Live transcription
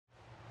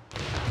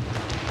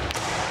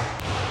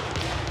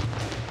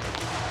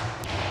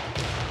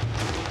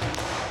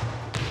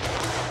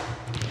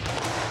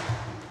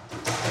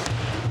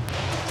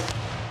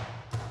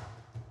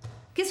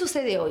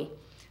sucede hoy?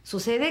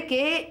 Sucede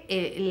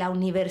que la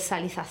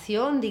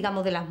universalización,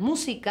 digamos, de las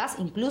músicas,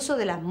 incluso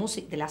de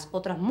las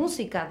otras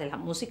músicas, de las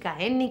músicas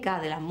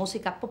étnicas, de las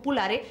músicas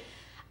populares,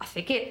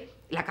 hace que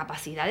la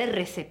capacidad de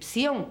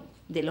recepción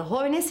de los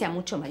jóvenes sea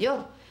mucho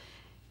mayor.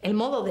 El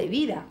modo de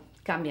vida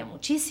cambia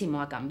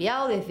muchísimo, ha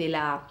cambiado desde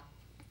la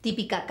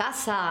típica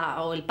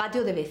casa o el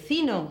patio de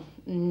vecinos,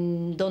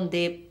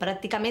 donde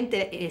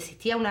prácticamente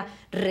existía una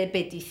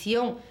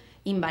repetición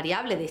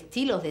invariable de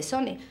estilos, de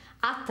sones,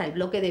 hasta el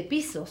bloque de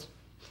pisos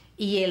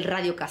y el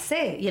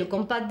radiocassette y el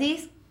compact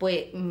disc.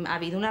 Pues ha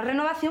habido una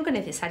renovación que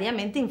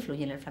necesariamente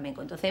influye en el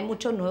flamenco. Entonces hay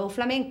muchos nuevos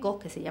flamencos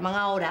que se llaman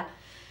ahora,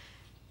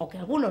 o que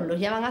algunos los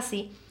llaman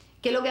así,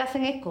 que lo que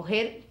hacen es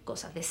coger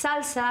cosas de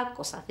salsa,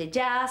 cosas de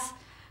jazz,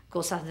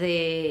 cosas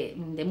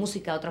de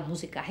música, otras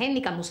músicas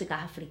étnicas,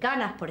 músicas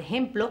africanas, por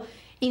ejemplo,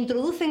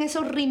 introducen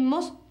esos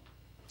ritmos,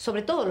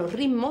 sobre todo los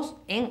ritmos,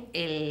 en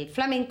el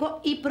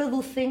flamenco y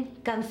producen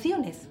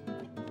canciones.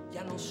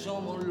 Ya no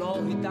somos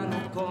los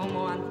gitanos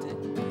como antes,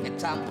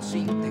 estamos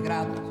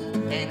integrados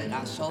en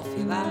la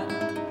sociedad,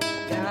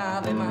 que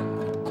además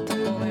hasta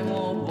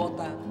podemos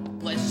votar,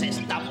 pues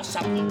estamos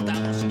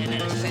apuntados en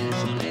el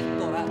censo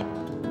electoral.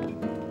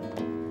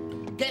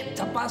 ¿Qué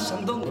está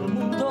pasando en el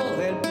mundo?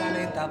 El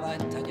planeta va a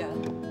estallar.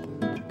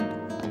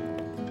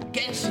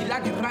 Que si la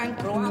guerra en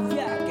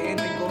Croacia, que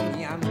no hay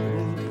coña en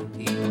Burundi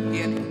y no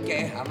tienen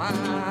que jamás.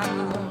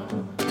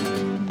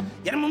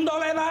 Y el mundo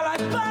le da la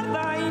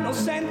espalda y no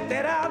se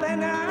entera de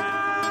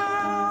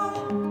nada.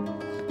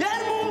 Y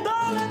el mundo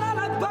le da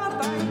la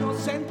espalda y no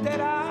se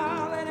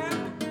entera de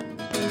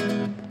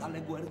nada. Dale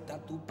vuelta a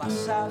tu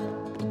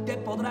pasado y te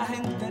podrás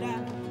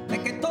enterar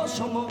de que todos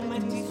somos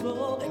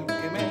mestizos, del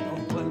que menos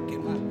o el que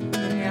más.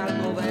 Tiene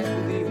algo de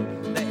judío,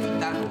 de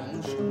gitano,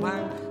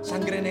 musulmán,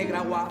 sangre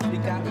negra o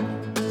africana,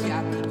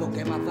 asiático,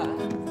 que más da.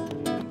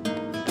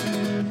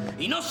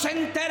 Y no se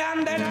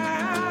enteran de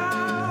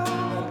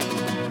nada.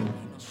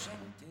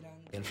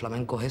 El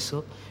flamenco es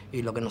eso,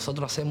 y lo que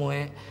nosotros hacemos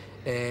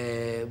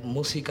es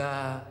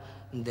música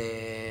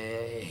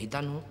de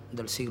gitanos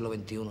del siglo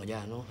XXI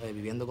ya, ¿no?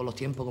 Viviendo con los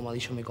tiempos, como ha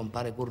dicho mi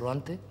compadre Curro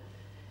antes,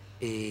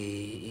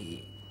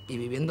 y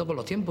viviendo con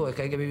los tiempos. Es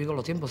que hay que vivir con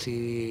los tiempos.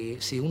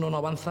 Si uno no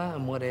avanza,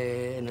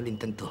 muere en el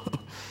intento.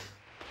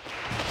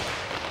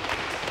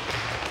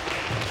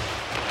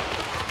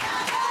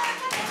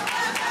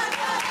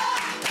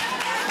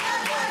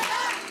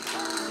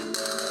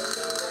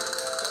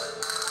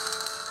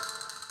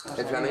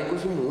 El flamenco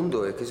es un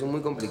mundo, es que es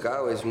muy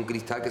complicado, es un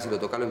cristal que si lo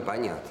toca lo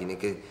empaña. Tiene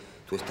que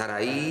tú estar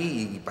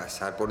ahí y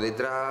pasar por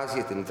detrás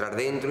y entrar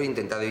dentro e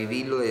intentar de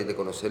vivirlo, de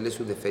conocerle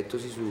sus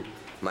defectos y sus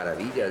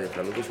maravillas. El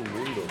flamenco es un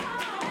mundo.